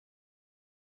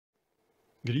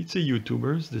Grüezi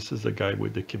YouTubers, this is the guy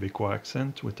with the Quebecois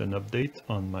accent with an update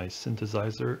on my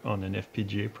synthesizer on an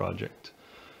FPGA project.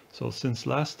 So since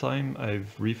last time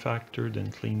I've refactored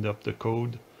and cleaned up the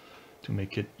code to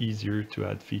make it easier to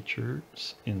add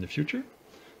features in the future.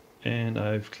 And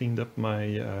I've cleaned up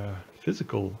my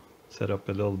physical setup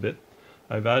a little bit.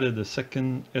 I've added a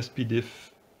second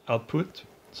SPDIF output.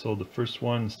 So the first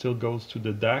one still goes to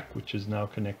the DAC, which is now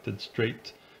connected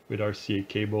straight with RCA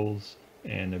cables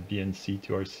and a BNC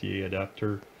to RCA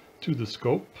adapter to the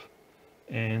scope.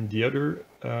 And the other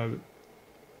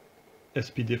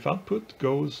SPDIF output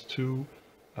goes to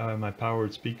my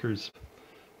powered speakers.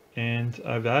 And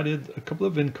I've added a couple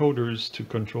of encoders to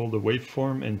control the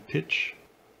waveform and pitch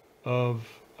of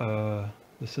the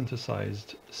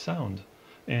synthesized sound.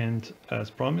 And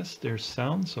as promised, there's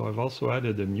sound, so I've also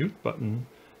added a mute button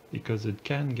because it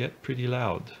can get pretty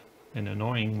loud and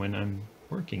annoying when I'm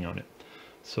working on it.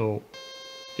 So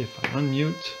if I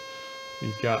unmute,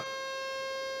 we've got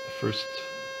the first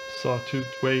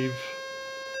sawtooth wave,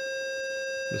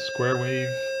 the square wave,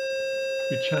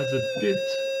 which has a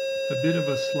bit of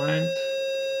a slant,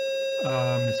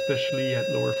 especially at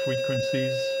lower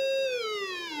frequencies.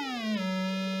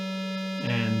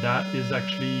 And that is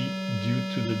actually due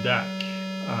to the DAC,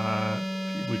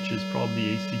 which is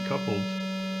probably AC coupled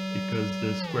because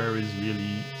the square is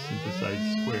really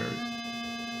synthesized square.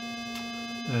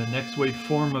 The next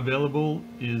waveform available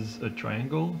is a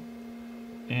triangle,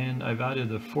 and I've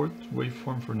added a fourth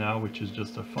waveform for now, which is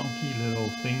just a funky little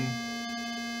thing,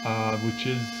 which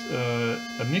is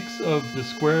a mix of the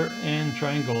square and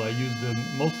triangle. I use the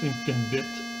most significant bit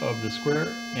of the square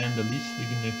and the least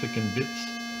significant bits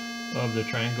of the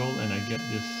triangle, and I get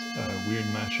this weird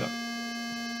mashup.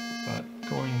 But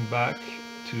going back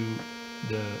to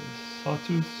the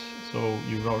sawtooth, so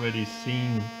you've already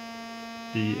seen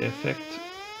the effect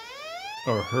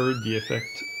or heard the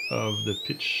effect of the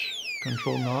pitch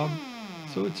control knob.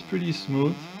 So it's pretty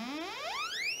smooth.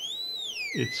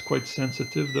 It's quite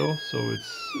sensitive though, so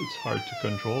it's hard to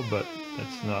control, but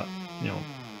that's not,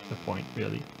 the point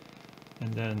really.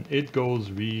 And then it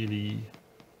goes really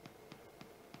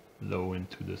low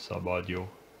into the sub audio,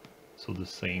 so the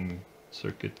same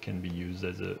circuit can be used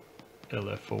as a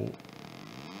LFO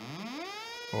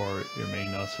or your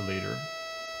main oscillator.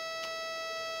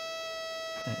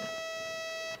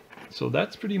 So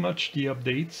that's pretty much the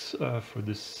updates for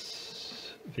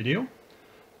this video.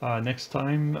 Next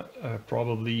time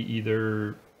probably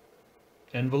either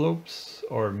envelopes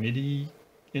or MIDI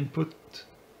input,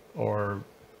 or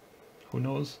who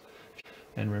knows.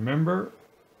 And remember,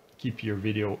 keep your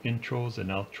video intros and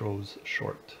outros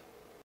short.